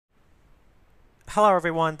Hello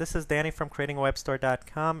everyone, this is Danny from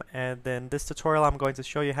creatingawebstore.com, and in this tutorial I'm going to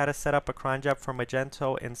show you how to set up a cron job for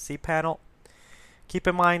Magento in cPanel. Keep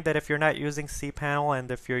in mind that if you're not using cPanel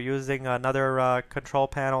and if you're using another control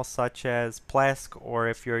panel such as Plesk, or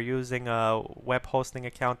if you're using a web hosting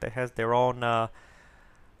account that has their own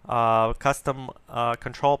custom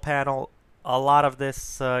control panel, a lot of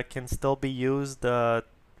this can still be used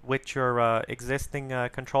with your existing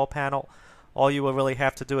control panel. All you will really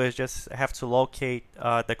have to do is just have to locate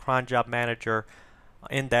the cron job manager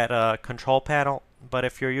in that control panel. But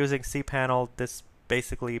if you're using cPanel, this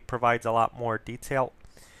basically provides a lot more detail.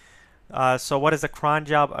 So what is a cron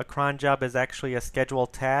job? A cron job is actually a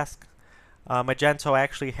scheduled task. Magento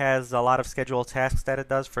actually has a lot of scheduled tasks that it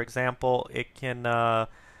does. For example, it can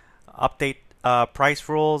update price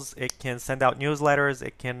rules, it can send out newsletters,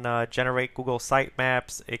 it can generate Google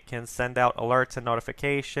sitemaps, it can send out alerts and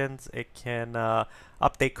notifications, it can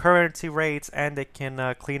update currency rates, and it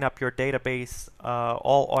can clean up your database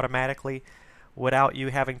all automatically without you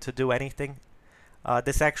having to do anything.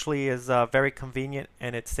 This actually is very convenient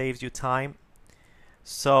and it saves you time.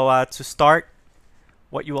 So to start,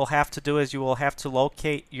 what you will have to do is you will have to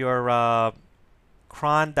locate your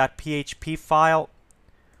cron.php file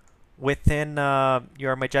within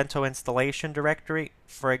your Magento installation directory.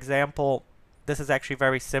 For example, this is actually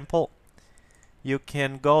very simple. You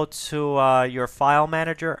can go to your file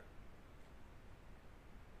manager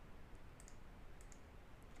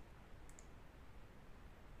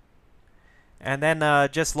and then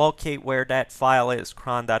just locate where that file is,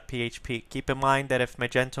 cron.php. Keep in mind that if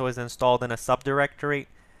Magento is installed in a subdirectory,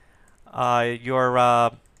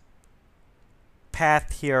 your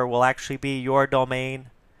path here will actually be your domain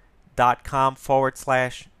 .com/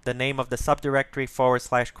 the name of the subdirectory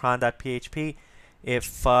 / cron.php.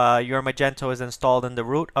 If your Magento is installed in the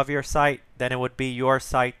root of your site, then it would be your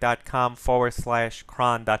site.com /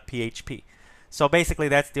 cron.php. So basically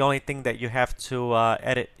that's the only thing that you have to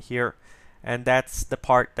edit here, and that's the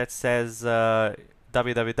part that says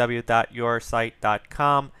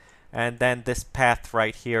www.yoursite.com, and then this path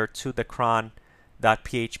right here to the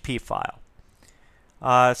cron.php file.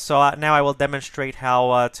 So now I will demonstrate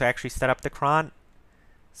how to actually set up the cron.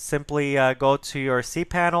 Simply go to your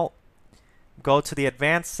cPanel, go to the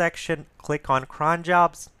advanced section, click on cron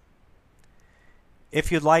jobs.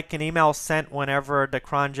 If you'd like an email sent whenever the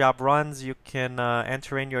cron job runs, you can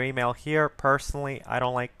enter in your email here. Personally, I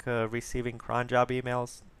don't like receiving cron job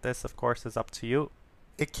emails. This, of course, is up to you.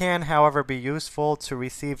 It can, however, be useful to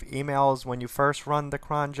receive emails when you first run the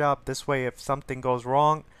cron job. This way, if something goes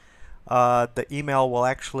wrong, the email will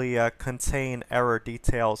actually contain error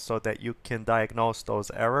details so that you can diagnose those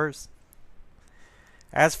errors.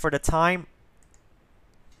 As for the time,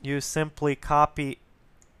 you simply copy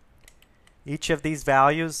each of these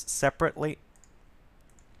values separately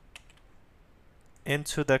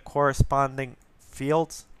into the corresponding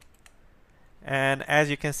fields. And as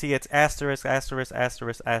you can see, it's asterisk, asterisk,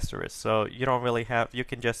 asterisk, asterisk. So you don't really have, you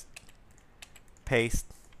can just paste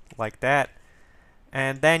like that.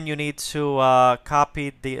 And then you need to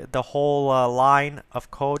copy the whole line of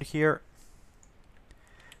code here.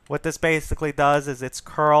 What this basically does is it's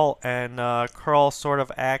curl, and curl sort of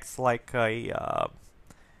acts like a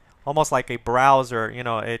almost like a browser. You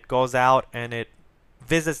know, it goes out and it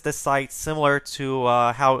visits the site similar to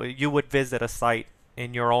how you would visit a site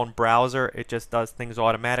in your own browser. It just does things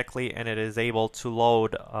automatically, and it is able to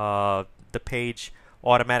load the page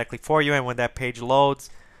automatically for you. And when that page loads,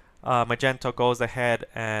 Magento goes ahead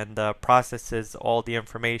and processes all the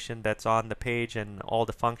information that's on the page and all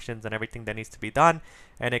the functions and everything that needs to be done,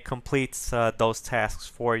 and it completes those tasks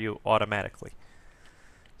for you automatically.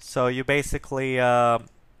 So you basically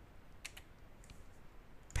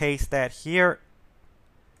paste that here,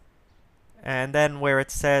 and then where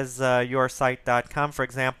it says yoursite.com, for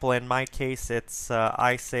example, in my case it's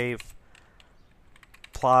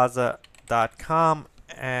iSavePlaza.com,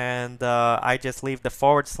 and I just leave the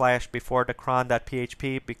 / before the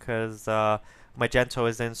cron.php because Magento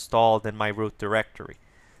is installed in my root directory.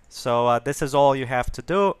 So this is all you have to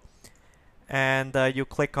do, and you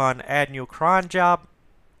click on add new cron job,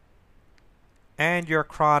 and your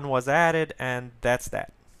cron was added, and that's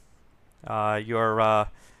that. Your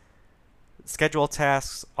scheduled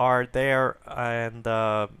tasks are there, and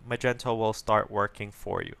Magento will start working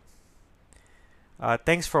for you.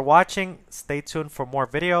 Thanks for watching. Stay tuned for more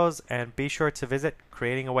videos, and be sure to visit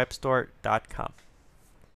creatingawebstore.com.